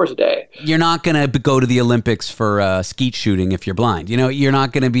hours and hours a day. You're not going to go to the Olympics for skeet shooting if you're blind. You're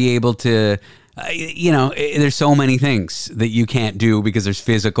not going to be able to, there's so many things that you can't do because there's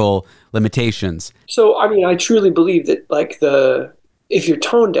physical limitations. So, I mean, I truly believe that, like, if you're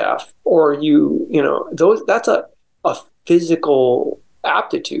tone deaf or that's a physical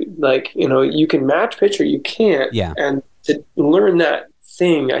aptitude. Like, you can match pitch or you can't. Yeah. And to learn that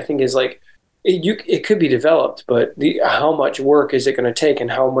thing, I think is like, it could be developed, but how much work is it going to take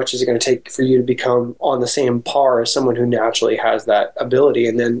and how much is it going to take for you to become on the same par as someone who naturally has that ability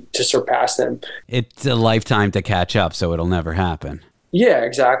and then to surpass them? It's a lifetime to catch up, so it'll never happen. Yeah,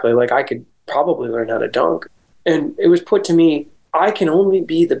 exactly. Like I could probably learn how to dunk. And it was put to me, I can only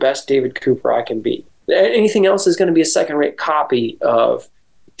be the best David Cooper I can be. Anything else is going to be a second-rate copy of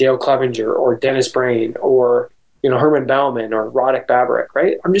Dale Clevenger or Dennis Brain or Herman Bauman or Roddick Babrick,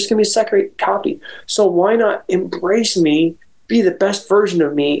 right? I'm just going to be a second-rate copy. So why not embrace me, be the best version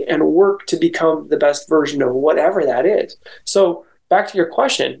of me, and work to become the best version of whatever that is? So back to your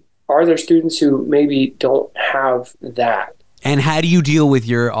question, are there students who maybe don't have that? And how do you deal with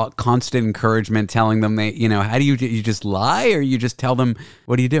your constant encouragement, telling them how do you just lie or you just tell them,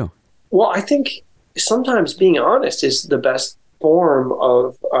 what do you do? Well, I think sometimes being honest is the best form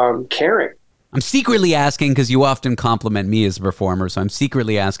of caring. I'm secretly asking because you often compliment me as a performer, so I'm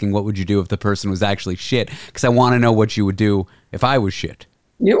secretly asking what would you do if the person was actually shit, because I want to know what you would do if I was shit.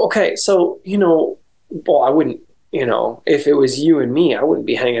 Okay, so, well, I wouldn't, if it was you and me, I wouldn't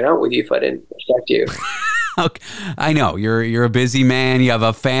be hanging out with you if I didn't respect you. Okay. I know, you're a busy man, you have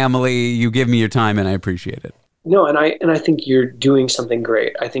a family, you give me your time, and I appreciate it. No, and I think you're doing something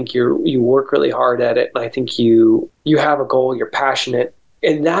great. I think you work really hard at it, and I think you have a goal, you're passionate.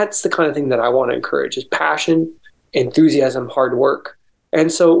 And that's the kind of thing that I want to encourage is passion, enthusiasm, hard work.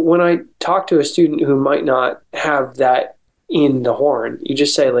 And so when I talk to a student who might not have that in the horn, you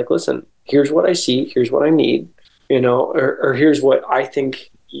just say, like, listen, here's what I see, here's what I need, or here's what I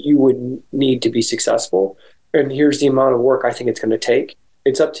think you would need to be successful. And here's the amount of work I think it's going to take.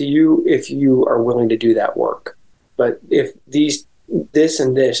 It's up to you if you are willing to do that work. But if this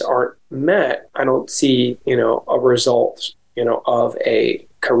and this aren't met, I don't see, a result of a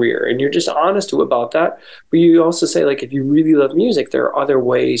career. And you're just honest about that. But you also say, like, if you really love music, there are other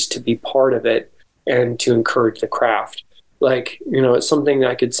ways to be part of it and to encourage the craft. Like, it's something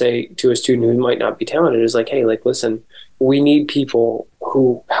that I could say to a student who might not be talented is like, hey, like, listen, we need people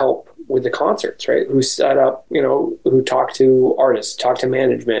who help with the concerts, right? Who set up, who talk to artists, talk to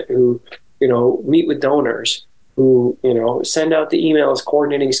management, who, meet with donors, who, send out the emails,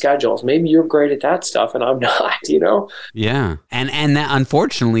 coordinating schedules. Maybe you're great at that stuff and I'm not, Yeah. And that,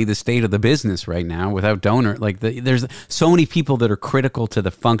 unfortunately, the state of the business right now without donor, like there's so many people that are critical to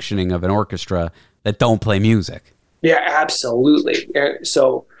the functioning of an orchestra that don't play music. Yeah, absolutely.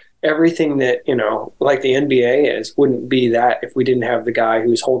 So everything that, like the NBA is, wouldn't be that if we didn't have the guy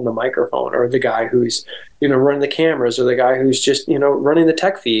who's holding the microphone or the guy who's, running the cameras or the guy who's just, running the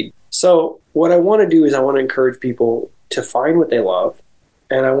tech feed. So what I want to do is I want to encourage people to find what they love,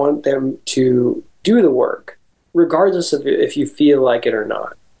 and I want them to do the work, regardless of if you feel like it or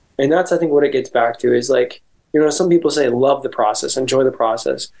not. And that's, I think, what it gets back to is like, some people say love the process, enjoy the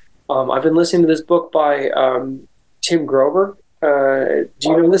process. I've been listening to this book by Tim Grover. Do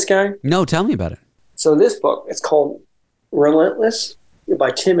you know this guy? No, tell me about it. So this book, it's called Relentless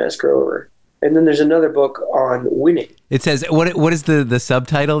by Tim S. Grover. And then there's another book on winning. It says, what is the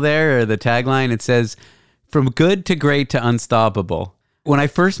subtitle there, or the tagline? It says, from good to great to unstoppable. When I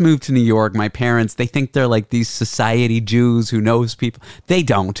first moved to New York, my parents, they think they're like these society Jews who knows people. They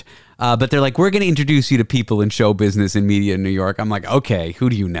don't. But they're like, we're going to introduce you to people in show business and media in New York. I'm like, okay,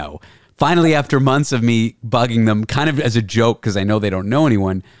 who do you know? Finally, after months of me bugging them, kind of as a joke, because I know they don't know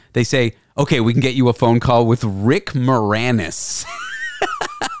anyone, they say, okay, we can get you a phone call with Rick Moranis.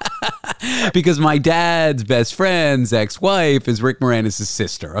 Because my dad's best friend's ex-wife is Rick Moranis'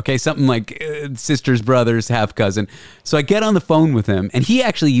 sister. Okay, something like sister's brother's half cousin. So I get on the phone with him, and he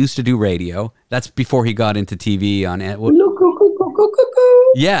actually used to do radio. That's before he got into TV on it.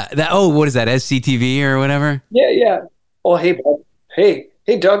 Yeah. What is that? SCTV or whatever? Yeah. Oh, hey, Bob. Hey,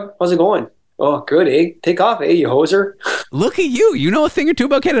 Doug. How's it going? Oh, good, eh? Take off, eh, you hoser? Look at you. You know a thing or two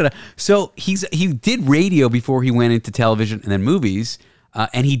about Canada. So he did radio before he went into television and then movies.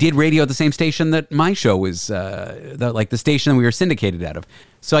 And he did radio at the same station that my show was, the station that we were syndicated out of.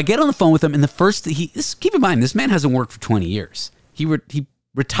 So I get on the phone with him, and keep in mind, this man hasn't worked for 20 years. He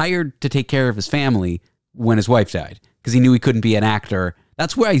retired to take care of his family when his wife died, because he knew he couldn't be an actor.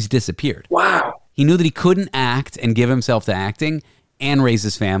 That's why he's disappeared. Wow. He knew that he couldn't act and give himself to acting and raise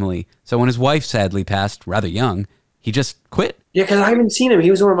his family. So when his wife sadly passed rather young, he just quit. Yeah, because I haven't seen him.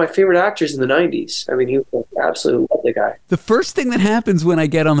 He was one of my favorite actors in the 90s. I mean, he was an absolute lovely guy. The first thing that happens when I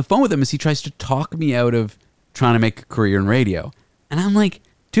get on the phone with him is he tries to talk me out of trying to make a career in radio. And I'm like,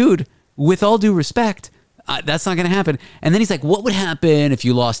 dude, with all due respect, that's not going to happen. And then he's like, what would happen if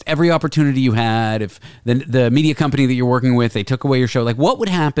you lost every opportunity you had, if the media company that you're working with, they took away your show? Like, what would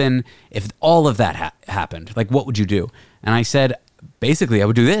happen if all of that happened? Like, what would you do? And I said, basically, I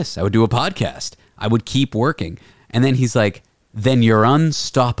would do this. I would do a podcast. I would keep working. And then he's like, then you're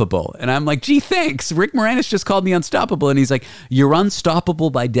unstoppable. And I'm like, gee, thanks. Rick Moranis just called me unstoppable. And he's like, you're unstoppable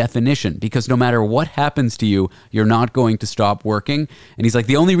by definition, because no matter what happens to you, you're not going to stop working. And he's like,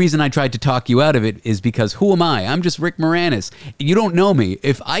 the only reason I tried to talk you out of it is because who am I? I'm just Rick Moranis. You don't know me.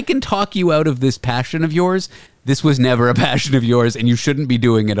 If I can talk you out of this passion of yours, this was never a passion of yours, and you shouldn't be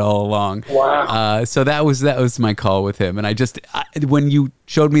doing it all along. Wow. So that was my call with him. And when you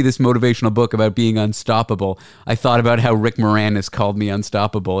showed me this motivational book about being unstoppable, I thought about how Rick Moranis called me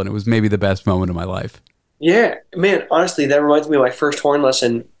unstoppable, and it was maybe the best moment of my life. Yeah, man, honestly, that reminds me of my first horn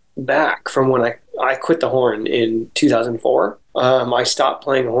lesson back from when I quit the horn in 2004. I stopped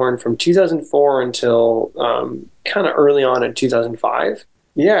playing horn from 2004 until kind of early on in 2005.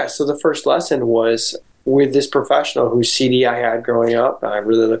 Yeah, so the first lesson was with this professional whose CD I had growing up. I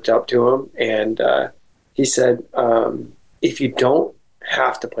really looked up to him, and he said, if you don't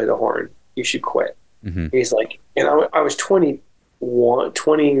have to play the horn, you should quit. Mm-hmm. He's like, and I was 21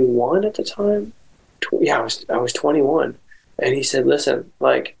 at the time. I was 21. And he said, listen,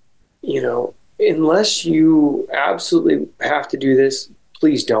 like, unless you absolutely have to do this,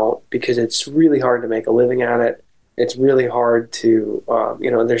 please don't, because it's really hard to make a living at it. It's really hard to,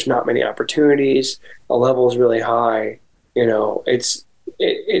 there's not many opportunities. The level is really high.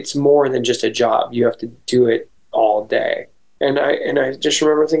 It's more than just a job. You have to do it all day. And I just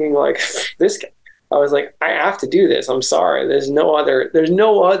remember thinking, like, this guy, I was like, I have to do this. I'm sorry. There's no other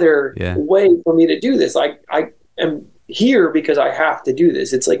way for me to do this. I am here because I have to do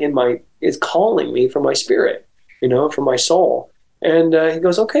this. It's like it's calling me from my spirit, from my soul. And he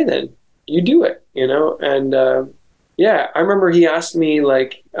goes, okay, then you do it, and I remember he asked me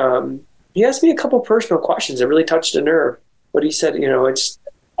a couple personal questions that really touched a nerve. But he said, it's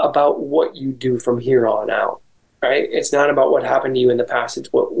about what you do from here on out, right? It's not about what happened to you in the past. It's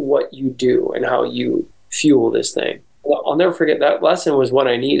what you do and how you fuel this thing. I'll never forget that lesson was what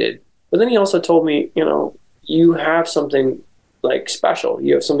I needed. But then he also told me, you have something like special.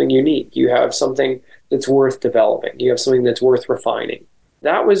 You have something unique. You have something that's worth developing. You have something that's worth refining.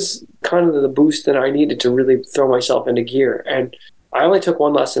 That was kind of the boost that I needed to really throw myself into gear. And I only took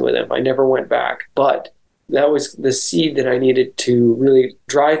one lesson with him. I never went back. But that was the seed that I needed to really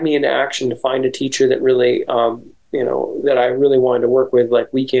drive me into action, to find a teacher that really, that I really wanted to work with,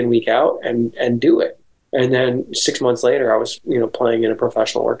 like week in, week out, and do it. And then 6 months later, I was, playing in a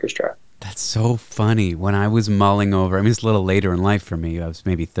professional orchestra. That's so funny. When I was mulling over, it's a little later in life for me. I was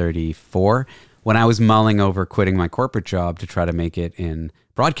maybe 34. When I was mulling over quitting my corporate job to try to make it in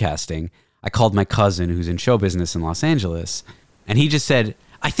broadcasting, I called my cousin who's in show business in Los Angeles, and he just said,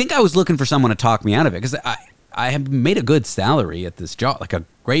 I think I was looking for someone to talk me out of it because I have made a good salary at this job,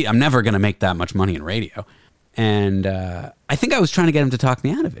 I'm never going to make that much money in radio. And I think I was trying to get him to talk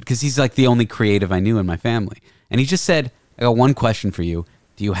me out of it because he's like the only creative I knew in my family. And he just said, I got one question for you.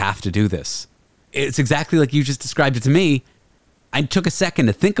 Do you have to do this? It's exactly like you just described it to me. I took a second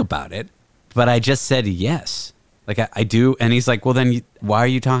to think about it, but I just said yes. Like I do. And he's like, well, then why are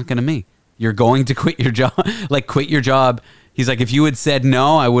you talking to me? You're going to quit your job? Like quit your job. He's like, if you had said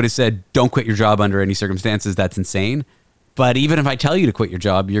no, I would have said, don't quit your job under any circumstances. That's insane. But even if I tell you to quit your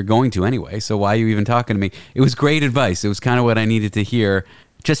job, you're going to anyway. So why are you even talking to me? It was great advice. It was kind of what I needed to hear,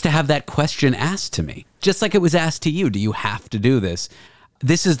 just to have that question asked to me, just like it was asked to you. Do you have to do this?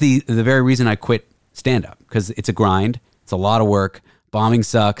 This is the very reason I quit stand-up, because it's a grind. It's a lot of work. Bombing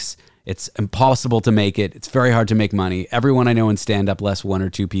sucks. It's impossible to make it. It's very hard to make money. Everyone I know in stand-up, less one or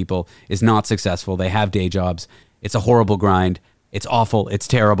two people, is not successful. They have day jobs. It's a horrible grind. It's awful. It's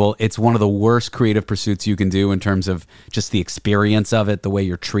terrible. It's one of the worst creative pursuits you can do in terms of just the experience of it, the way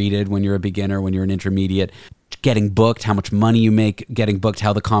you're treated when you're a beginner, when you're an intermediate, getting booked, how much money you make getting booked,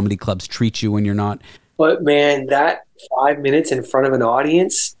 how the comedy clubs treat you when you're not. But man, that 5 minutes in front of an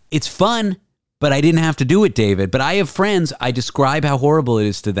audience. It's fun, but I didn't have to do it, David. But I have friends, I describe how horrible it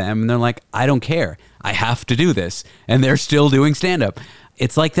is to them, and they're like, I don't care. I have to do this. And they're still doing stand-up.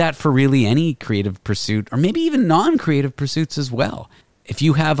 It's like that for really any creative pursuit, or maybe even non-creative pursuits as well. If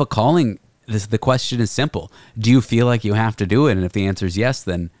you have a calling, the question is simple. Do you feel like you have to do it? And if the answer is yes,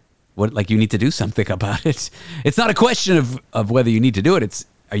 then you need to do something about it. It's not a question of whether you need to do it. It's,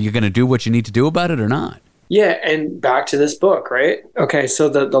 are you going to do what you need to do about it or not? Yeah, and back to this book, right? Okay, so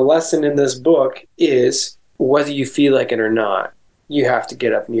the lesson in this book is whether you feel like it or not, you have to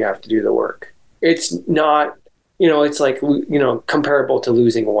get up and you have to do the work. It's not... it's like, comparable to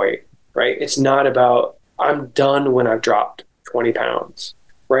losing weight, right? It's not about, I'm done when I've dropped 20 pounds,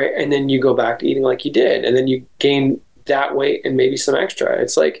 right? And then you go back to eating like you did, and then you gain that weight and maybe some extra.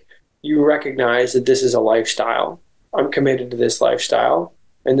 It's like you recognize that this is a lifestyle. I'm committed to this lifestyle,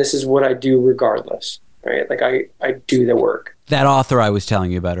 and this is what I do regardless, right? Like I do the work. That author I was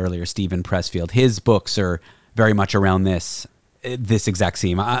telling you about earlier, Stephen Pressfield, his books are very much around this exact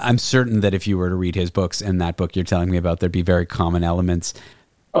theme. I'm certain that if you were to read his books and that book you're telling me about, there'd be very common elements.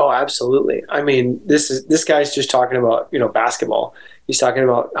 Oh, absolutely. I mean, this guy's just talking about, basketball. He's talking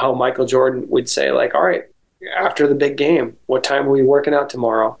about how Michael Jordan would say, like, all right, after the big game, what time are we working out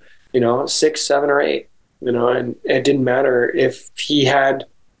tomorrow? 6, 7, or 8, and it didn't matter if he had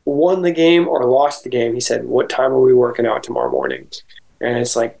won the game or lost the game. He said, what time are we working out tomorrow morning? And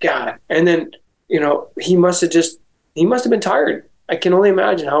it's like, God. And then, he must have been tired. I can only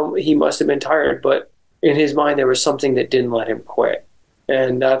imagine how he must have been tired, but in his mind, there was something that didn't let him quit.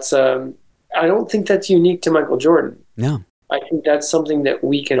 And that's, I don't think that's unique to Michael Jordan. No. I think that's something that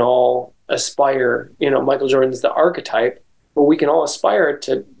we can all aspire. Michael Jordan's the archetype, but we can all aspire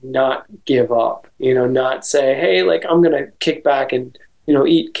to not give up, not say, hey, like, I'm going to kick back and,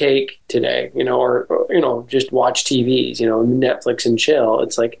 eat cake today, or just watch TVs, Netflix and chill.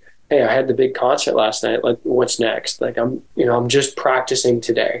 It's like, hey, I had the big concert last night. Like, what's next? Like, I'm just practicing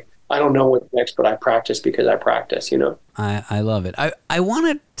today. I don't know what's next, but I practice because I practice, I love it. I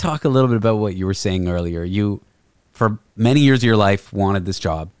want to talk a little bit about what you were saying earlier. You, for many years of your life, wanted this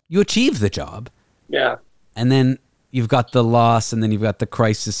job. You achieved the job. Yeah. And then you've got the loss, and then you've got the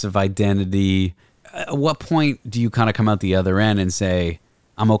crisis of identity. At what point do you kind of come out the other end and say,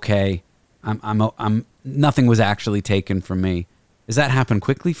 I'm okay. I'm nothing was actually taken from me? Does that happen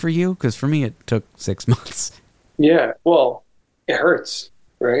quickly for you? Because for me, it took 6 months. Yeah, well, it hurts,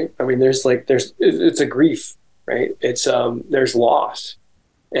 right? I mean, it's a grief, right? It's there's loss,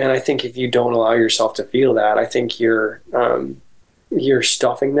 and I think if you don't allow yourself to feel that, I think you're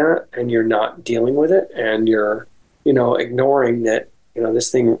stuffing that, and you're not dealing with it, and you're ignoring that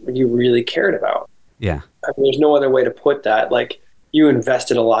this thing you really cared about. Yeah, I mean, there's no other way to put that. Like, you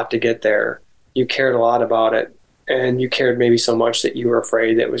invested a lot to get there. You cared a lot about it. And you cared maybe so much that you were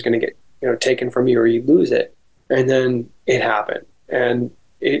afraid that it was going to get, taken from you or you'd lose it. And then it happened and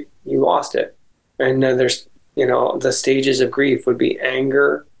you lost it. And then there's, the stages of grief would be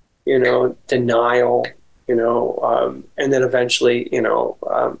anger, denial, and then eventually,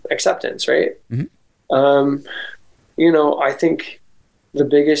 acceptance, right? Mm-hmm. I think the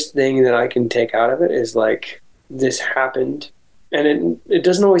biggest thing that I can take out of it is like, this happened, and it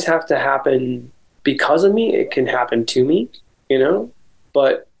doesn't always have to happen because of me. It can happen to me,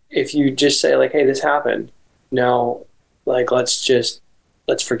 but if you just say like, hey, this happened, now, like, let's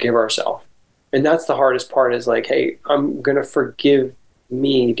forgive ourselves. And that's the hardest part, is like, hey, I'm going to forgive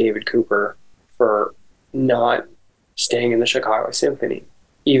me, David Cooper, for not staying in the Chicago Symphony,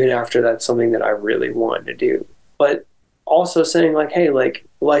 even after that's something that I really wanted to do. But also saying like, hey, like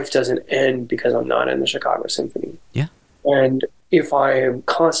life doesn't end because I'm not in the Chicago Symphony. Yeah. And if I am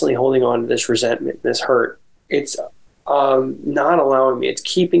constantly holding on to this resentment, this hurt, it's not allowing me. It's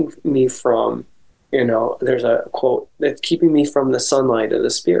keeping me from, there's a quote that's keeping me from the sunlight of the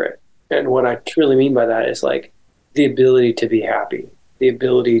spirit. And what I truly mean by that is like the ability to be happy, the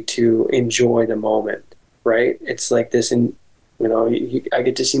ability to enjoy the moment, right? It's like this, and I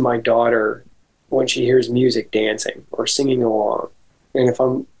get to see my daughter when she hears music dancing or singing along. And if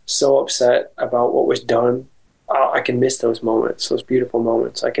I'm so upset about what was done, I can miss those moments, those beautiful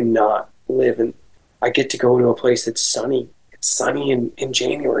moments. I cannot live in. I get to go to a place that's sunny. It's sunny in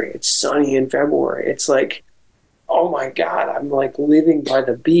January. It's sunny in February. It's like, oh my God, I'm like living by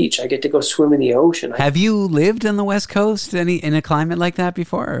the beach. I get to go swim in the ocean. Have you lived on the West Coast in a climate like that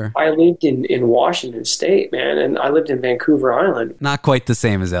before? Or? I lived in Washington State, man, and I lived in Vancouver Island. Not quite the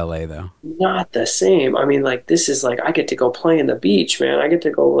same as LA, though. Not the same. I mean, like, this is like, I get to go play in the beach, man. I get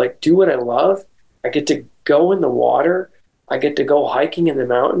to go like do what I love. I get to go in the water. I get to go hiking in the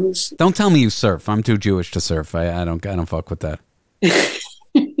mountains. Don't tell me you surf. I'm too Jewish to surf. I don't fuck with that.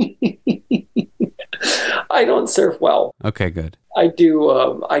 I don't surf well. Okay, good. I do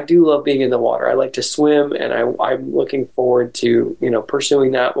love being in the water. I like to swim, and I'm looking forward to,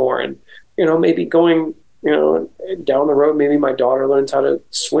 pursuing that more, and, maybe going, down the road. Maybe my daughter learns how to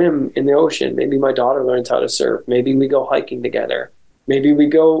swim in the ocean. Maybe my daughter learns how to surf. Maybe we go hiking together. Maybe we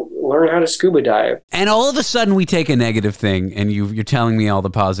go learn how to scuba dive. And all of a sudden we take a negative thing and you're telling me all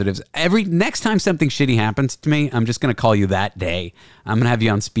the positives. Next time something shitty happens to me, I'm just going to call you that day. I'm going to have you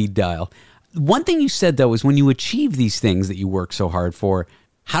on speed dial. One thing you said, though, is when you achieve these things that you work so hard for,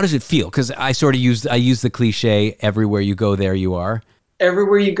 how does it feel? Because I use the cliche, everywhere you go, there you are.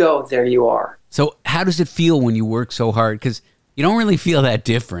 Everywhere you go, there you are. So how does it feel when you work so hard? Because you don't really feel that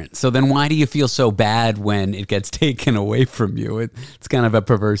different. So then why do you feel so bad when it gets taken away from you? It's kind of a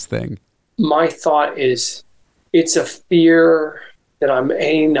perverse thing. My thought is it's a fear that I'm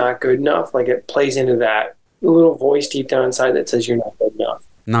not good enough. Like it plays into that little voice deep down inside that says you're not good enough.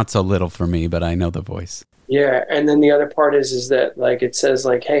 Not so little for me, but I know the voice. Yeah. And then the other part is that like it says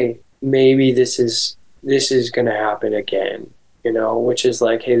like, hey, maybe this is going to happen again, which is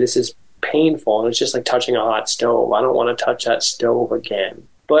like, hey, this is painful, and it's just like touching a hot stove. I don't want to touch that stove again.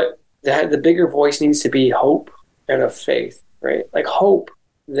 But the bigger voice needs to be hope and a faith, right? Like hope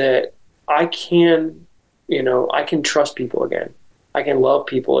that I can trust people again. I can love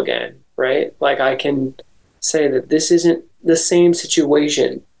people again, right? Like I can say that this isn't the same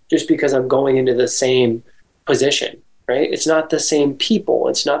situation just because I'm going into the same position, right? It's not the same people.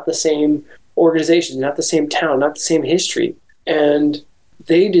 It's not the same organization, not the same town, not the same history. And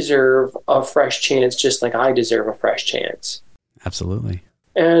they deserve a fresh chance just like I deserve a fresh chance. Absolutely.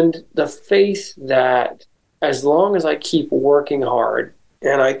 And the faith that as long as I keep working hard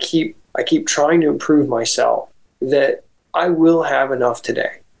and I keep trying to improve myself, that I will have enough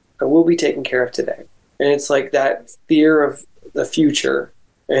today. I will be taken care of today. And it's like that fear of the future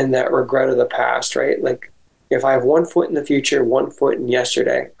and that regret of the past, right? Like if I have 1 foot in the future, 1 foot in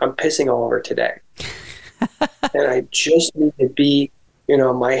yesterday, I'm pissing all over today. And I just need to be,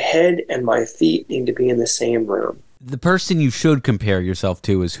 my head and my feet need to be in the same room. The person you should compare yourself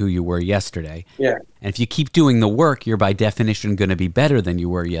to is who you were yesterday. Yeah. And if you keep doing the work, you're by definition going to be better than you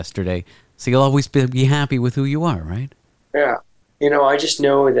were yesterday. So you'll always be happy with who you are, right? Yeah. I just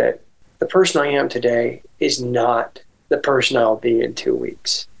know that the person I am today is not the person I'll be in 2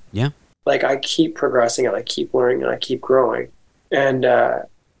 weeks. Yeah. Like I keep progressing and I keep learning and I keep growing. And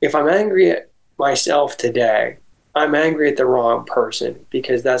if I'm angry at myself today, I'm angry at the wrong person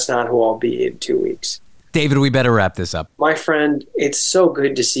because that's not who I'll be in 2 weeks. David, we better wrap this up. My friend, it's so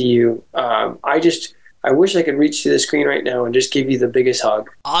good to see you. I wish I could reach to the screen right now and just give you the biggest hug.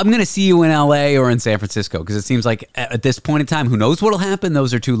 I'm going to see you in LA or in San Francisco because it seems like at this point in time, who knows what'll happen?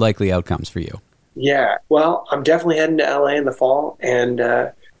 Those are two likely outcomes for you. Yeah. Well, I'm definitely heading to LA in the fall, and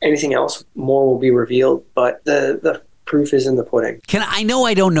anything else more will be revealed, but the proof is in the pudding. I know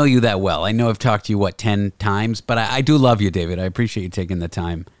I don't know you that well. I know I've talked to you, 10 times, but I do love you, David. I appreciate you taking the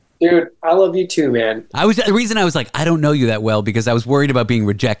time. Dude, I love you too, man. The reason I was like, I don't know you that well because I was worried about being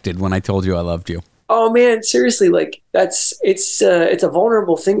rejected when I told you I loved you. Oh man, seriously, like it's a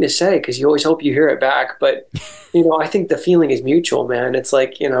vulnerable thing to say because you always hope you hear it back. But I think the feeling is mutual, man. It's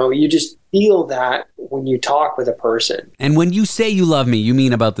like you just feel that when you talk with a person. And when you say you love me, you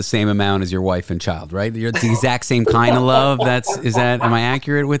mean about the same amount as your wife and child, right? You're the exact same kind of love. Am I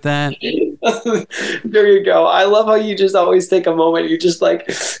accurate with that? There you go. I love how you just always take a moment. You just like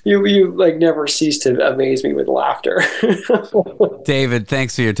you like never cease to amaze me with laughter. David,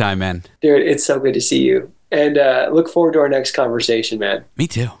 thanks for your time, man. Dude, it's so good to see you. And look forward to our next conversation, man. Me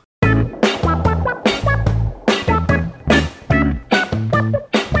too.